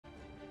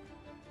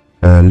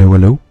Hello,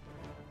 hello.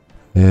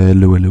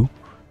 Hello, hello.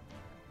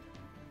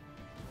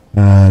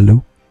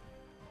 Hello.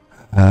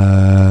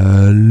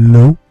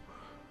 Hello.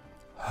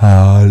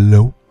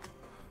 Hello.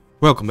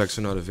 Welcome back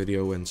to another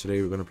video, and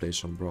today we're gonna play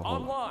some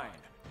Brawlhalla.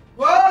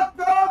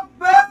 Welcome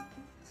back!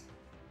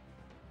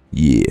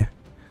 Yeah.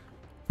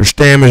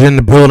 Verstam is in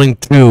the building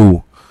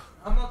too.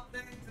 I'm not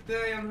playing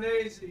today, I'm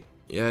lazy.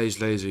 Yeah,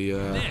 he's lazy.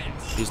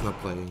 He's not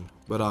playing,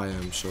 but I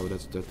am, so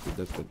that's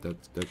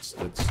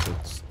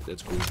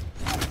cool.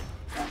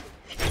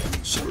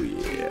 So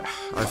yeah,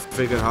 I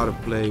figured how to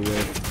play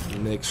with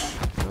Nyx.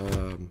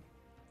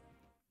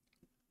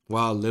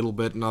 Well, a little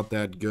bit, not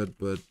that good,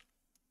 but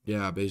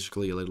yeah,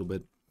 basically a little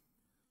bit.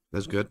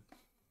 That's good.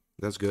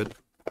 That's good.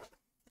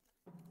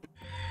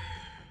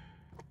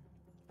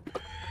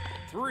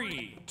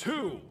 3,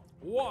 2,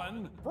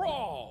 1,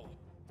 brawl!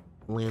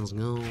 Let's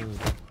go.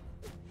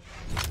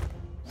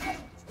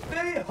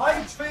 Stay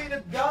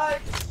hydrated,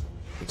 guys!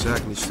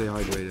 Exactly, stay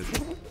hydrated.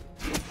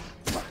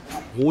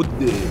 What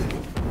the?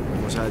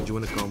 Almost had you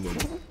in a combo.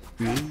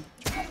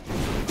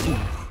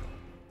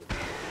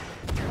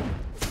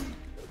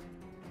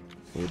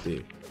 What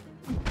the?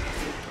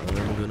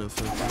 I'm gonna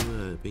fuck you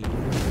up, baby.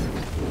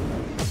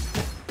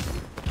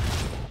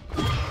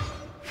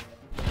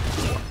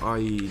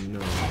 I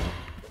know.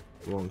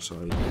 Wrong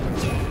side.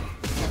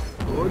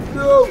 Oh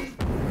no!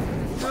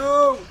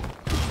 No!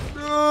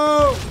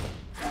 No!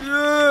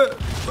 Yeah!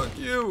 Fuck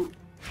you!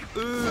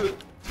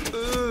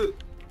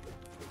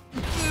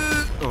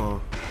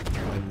 Oh, I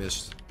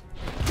missed.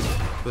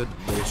 But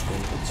those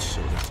ones,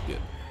 so that's good.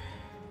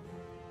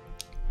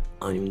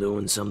 I'm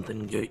doing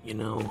something good, you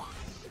know.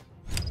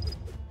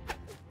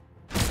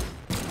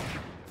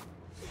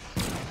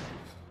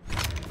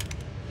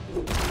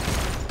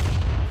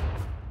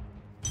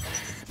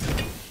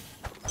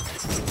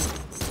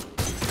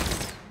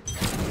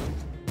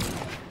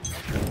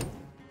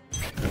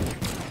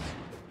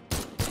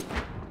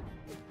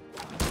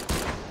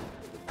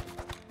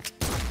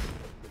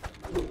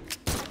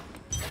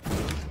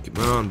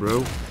 Come on,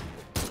 bro.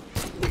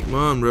 Come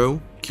on,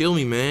 bro. Kill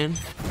me, man.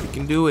 You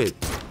can do it.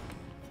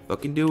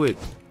 Fucking do it.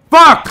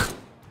 Fuck!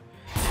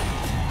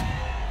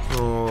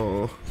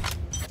 Oh.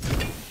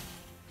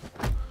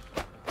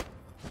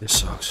 This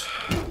sucks.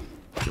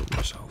 Killed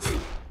myself.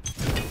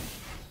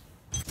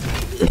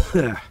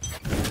 Yeah.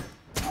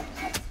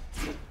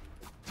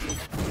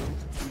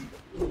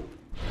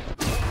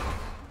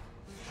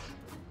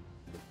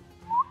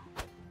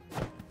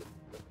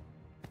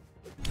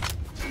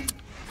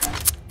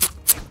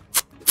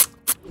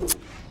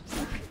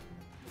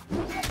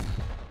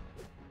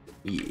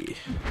 Yeah.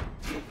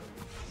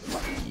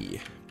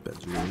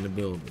 Better in the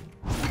building.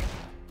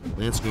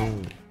 Let's go.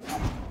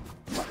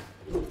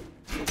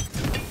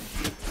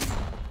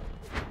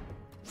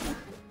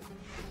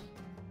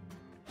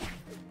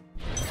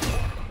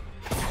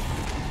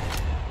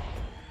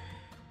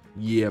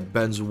 Yeah,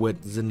 Ben's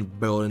wet is in the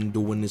building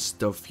doing his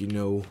stuff, you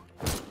know.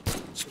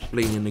 Just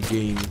playing the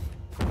game.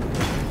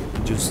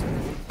 Just,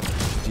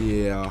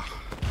 yeah.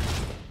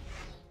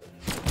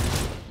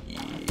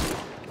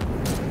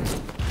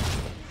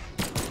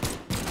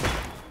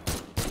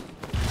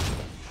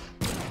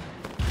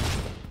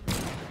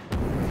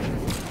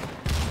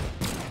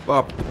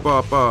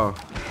 Papa.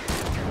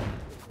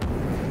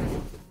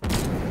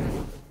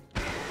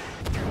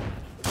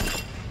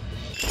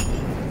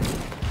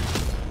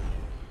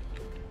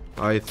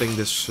 I think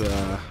this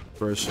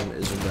person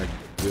isn't that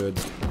good.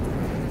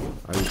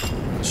 I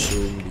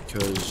assume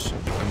because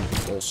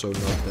I'm also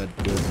not that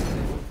good.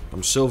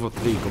 I'm silver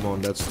 3. Come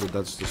on, that's just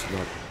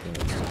not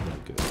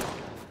that good.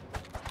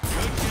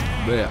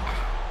 But yeah,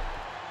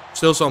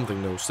 still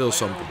something though. Still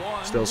something.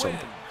 Still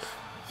something.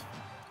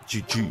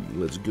 GG.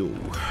 Let's go.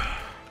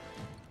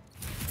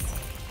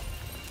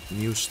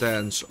 New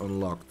stance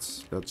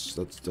unlocked.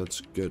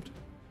 That's good.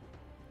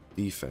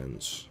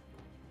 Defense.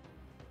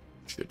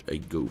 Should I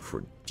go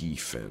for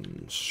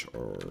defense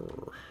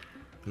or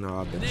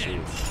no? That's it.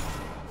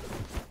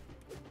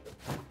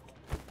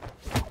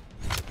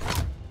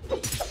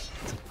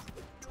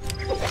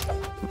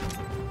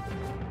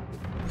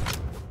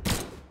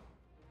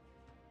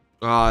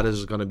 Ah, this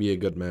is gonna be a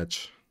good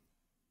match.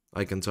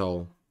 I can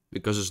tell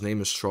because his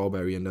name is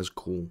Strawberry, and that's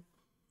cool.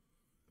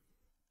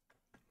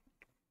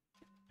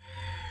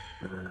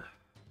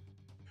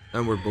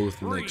 And we're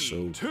both next,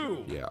 so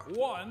 2, yeah.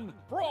 1,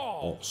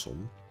 brawl.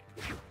 Awesome.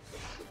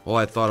 Oh,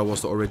 I thought it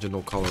was the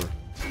original color.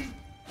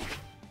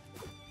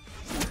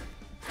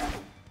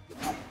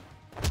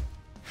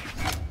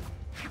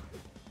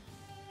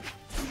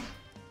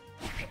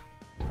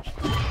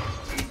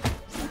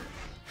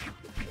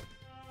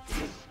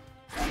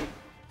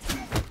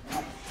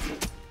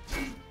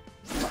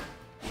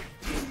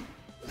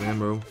 Come on,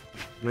 bro.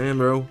 Come on,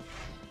 bro.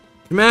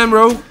 Come on,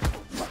 bro.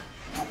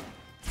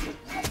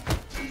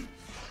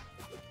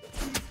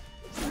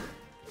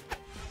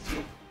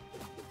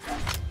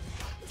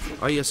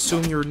 I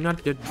assume you're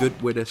not that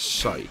good with a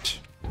sight.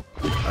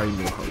 I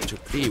know how to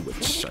play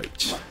with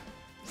sight.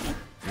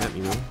 Let me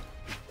know.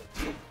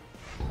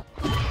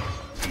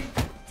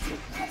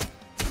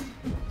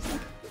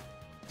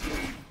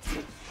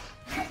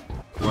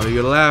 What are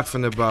you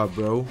laughing about,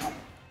 bro?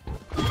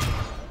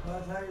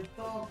 That's how you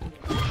talking.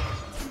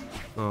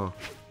 Oh.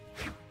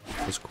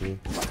 That's cool.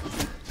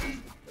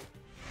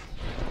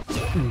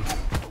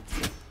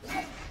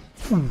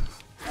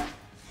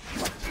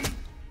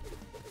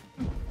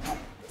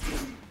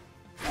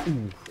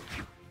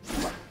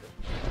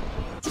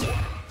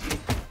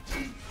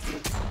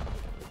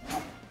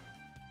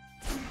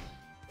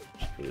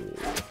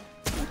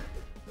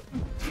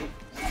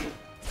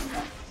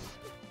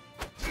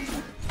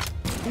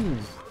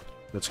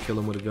 Let's kill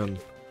him with a gun.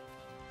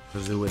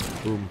 Let's do it.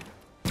 Boom.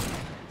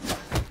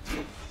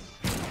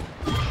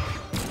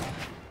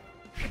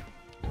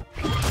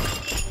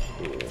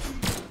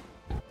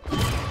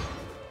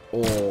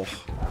 Oh.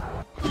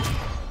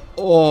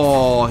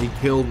 Oh, he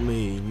killed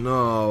me.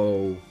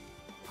 No.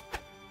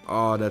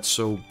 Oh, that's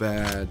so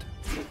bad.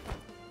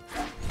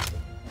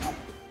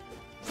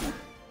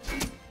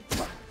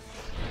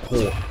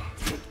 Oh.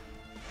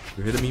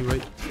 You're hitting me,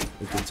 right?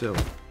 I can tell.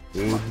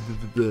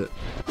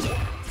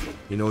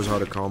 He knows how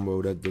to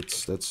combo.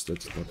 That's not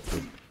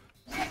good.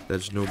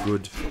 That's no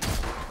good.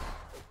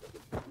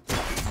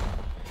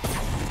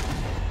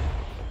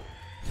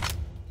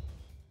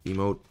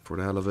 Emote for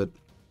the hell of it.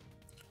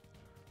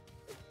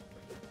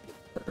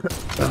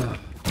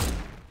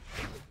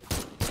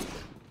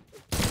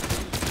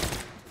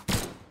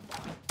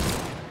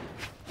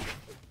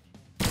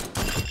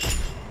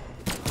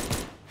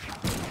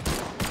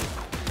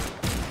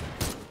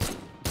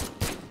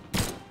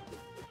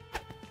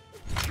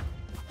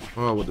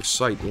 Oh, with the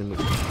sight in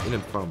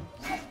het van.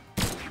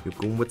 Je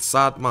komt met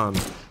zaad, man.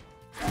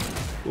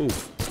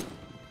 Oef.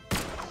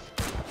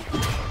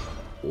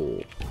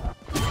 Oh.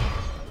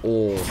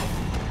 Oh.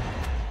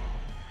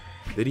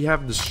 Did he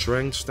have the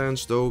strength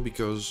stance though?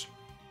 Because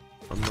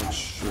I'm not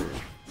sure.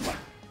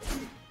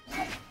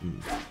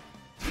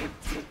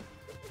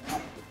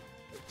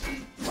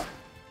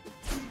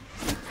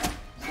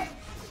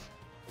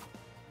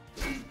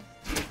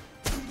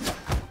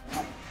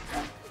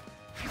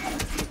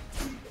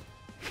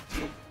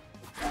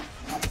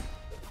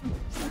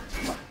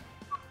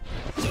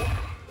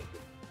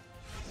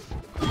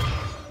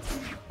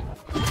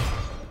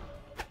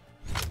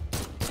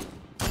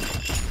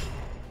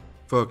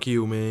 Fuck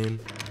you, man.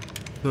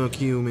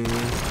 Fuck you, man.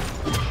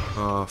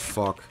 Ah,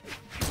 fuck.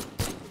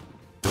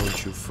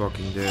 Don't you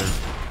fucking dare.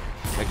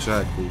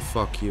 Exactly,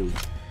 fuck you.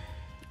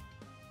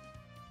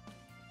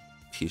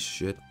 Piece of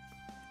shit.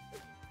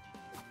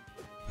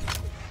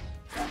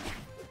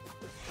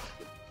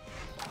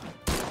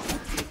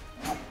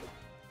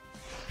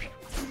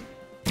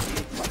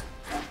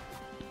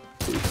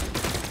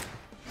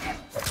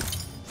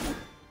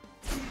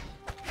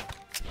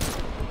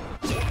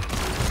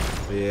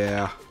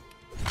 Yeah.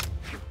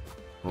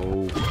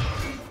 Oh.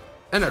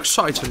 An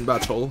exciting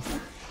battle.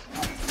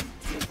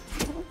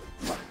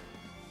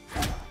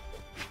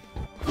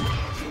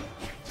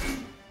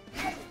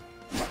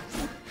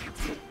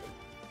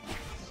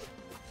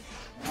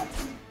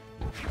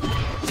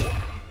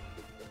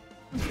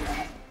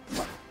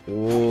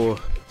 Oh.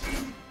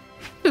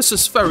 This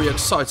is very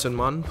exciting,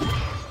 man.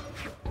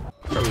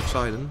 Very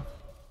exciting.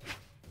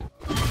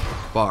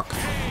 Fuck.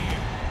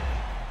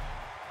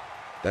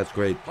 That's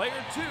great. Player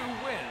 2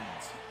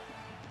 wins.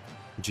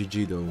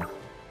 GG though.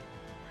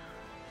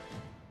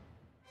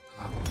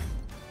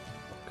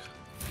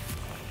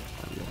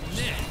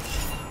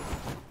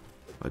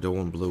 I don't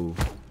want blue.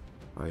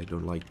 I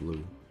don't like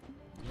blue.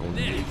 I want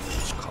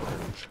these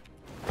colors.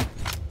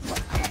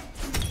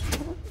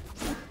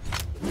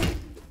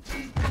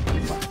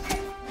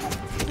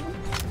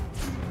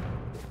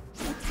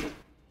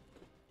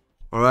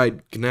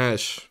 Alright,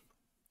 Gnash.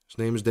 His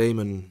name is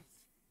Damon.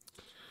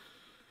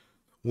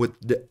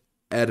 With the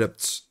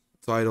Adept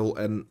title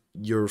and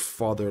Your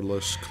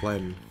Fatherless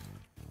Clan.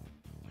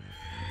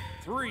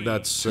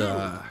 That's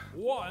a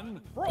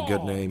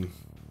good name.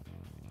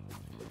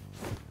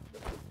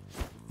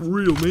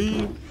 Real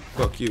name.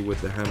 Fuck you with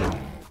the hammer.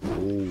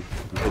 Oh, you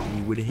hitting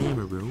me with the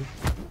hammer, bro.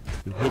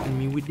 You hitting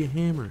me with the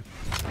hammer.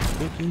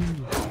 Fuck you.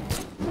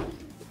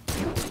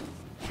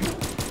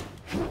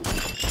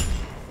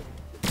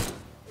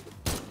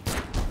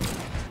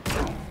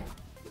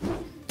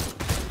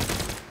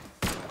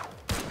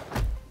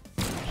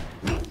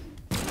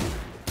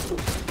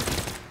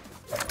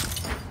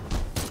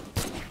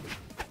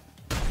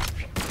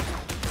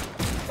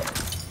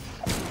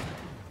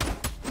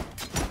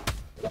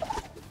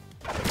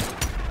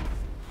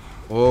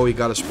 Oh, he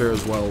got a spear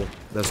as well.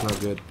 That's not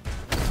good.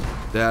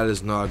 That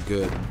is not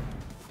good.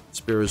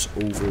 Spear is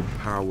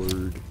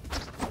overpowered.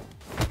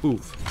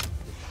 Oof.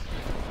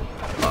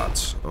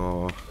 But,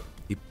 oh,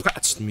 he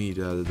patched me.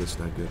 That's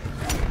not good.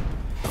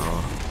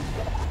 Oh.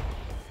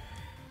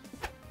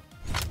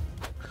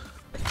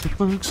 For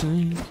fuck's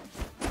sake.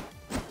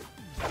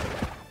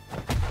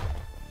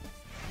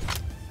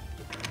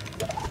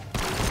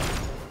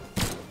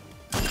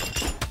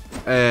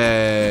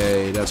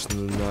 Hey, that's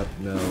not,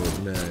 no, that's,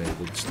 no,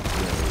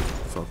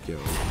 fuck you,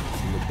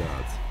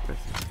 inderdaad.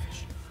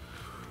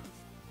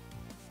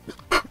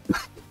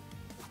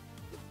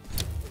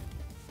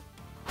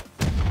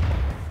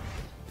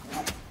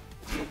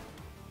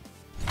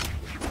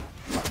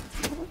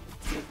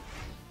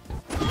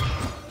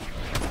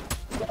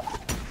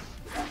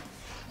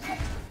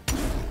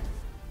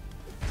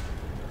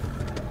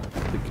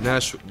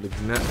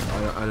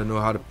 I don't know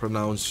how to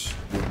pronounce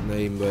the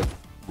name, but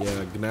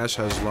yeah, Gnash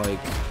has like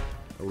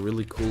a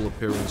really cool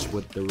appearance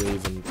with the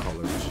raven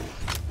colors.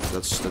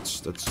 That's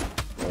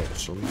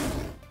awesome.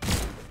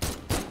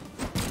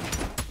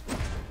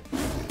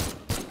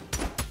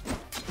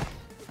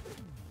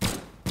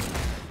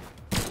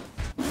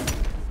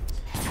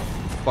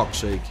 Fuck's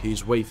sake,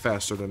 he's way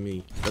faster than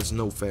me. That's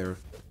no fair.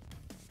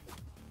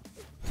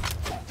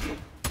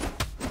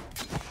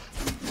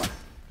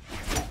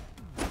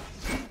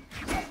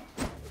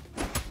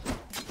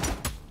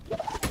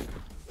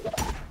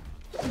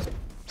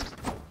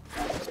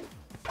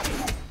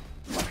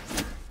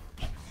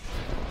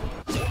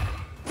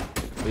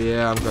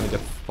 Yeah, I'm gonna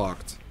get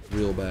fucked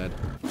real bad.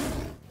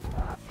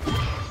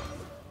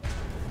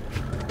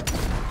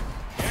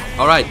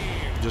 Alright,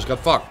 just got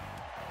fucked.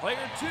 Player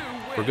 2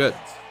 wins. For good.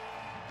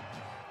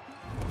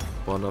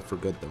 Well, not for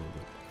good though,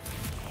 but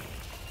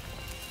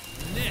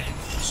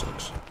Next.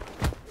 sucks.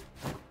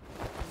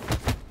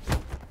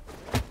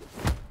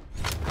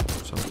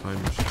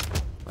 Sometimes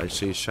I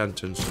say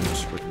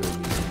sentences with no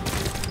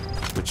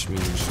meaning, which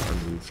means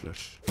I'm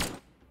useless.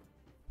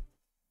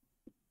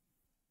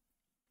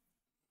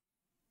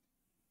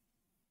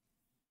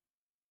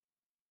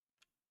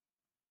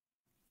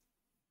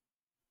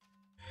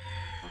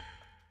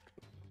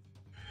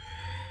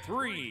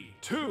 Three,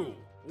 two,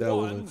 That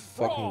was one, a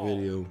fucking brawl.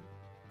 video.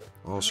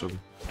 Awesome.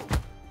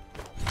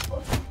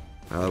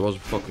 Ja, dat was een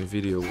fucking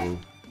video, bro.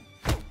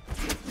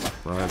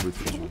 Maar hij moet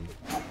het doen.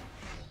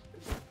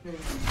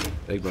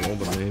 Ik ben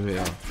ondernemer,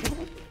 ja.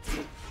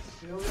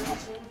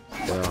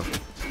 Ja.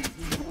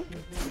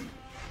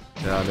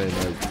 Ja, nee.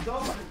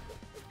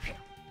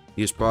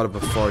 He is proud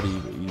of a fart.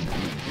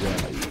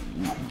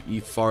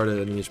 He farted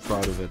and he is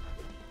proud of it.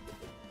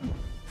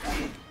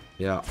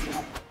 Ja.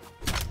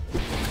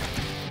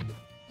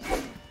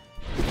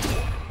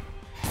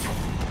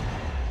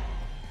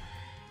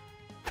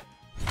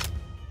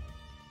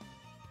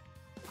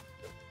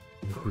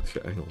 Goed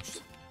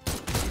geëngelst.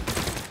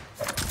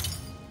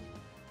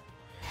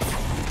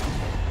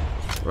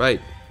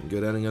 Right,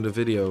 good ending of the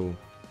video.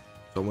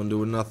 Someone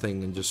doing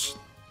nothing and just...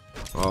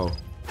 Oh,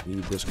 he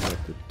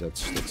disconnected.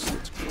 That's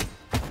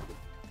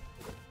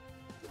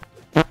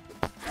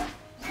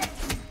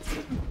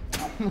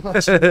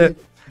cool.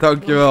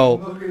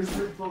 Dankjewel.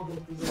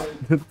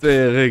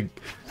 Tering.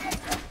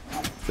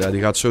 Ja,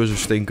 die gaat sowieso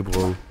stinken,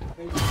 bro.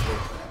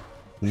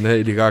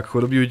 Nee, die ga ik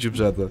gewoon op YouTube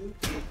zetten.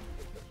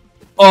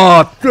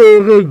 Ah,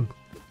 tering!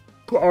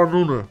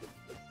 Kanonnen.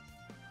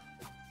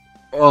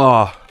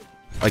 Ah,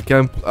 I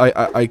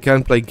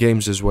can't play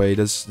games this way.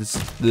 This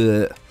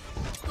the.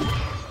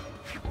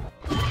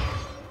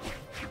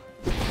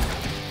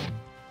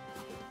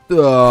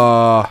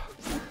 Ah.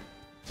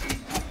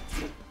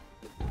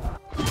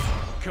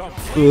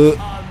 Complete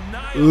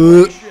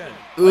annihilation.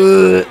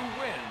 Player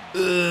 2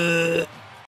 wins.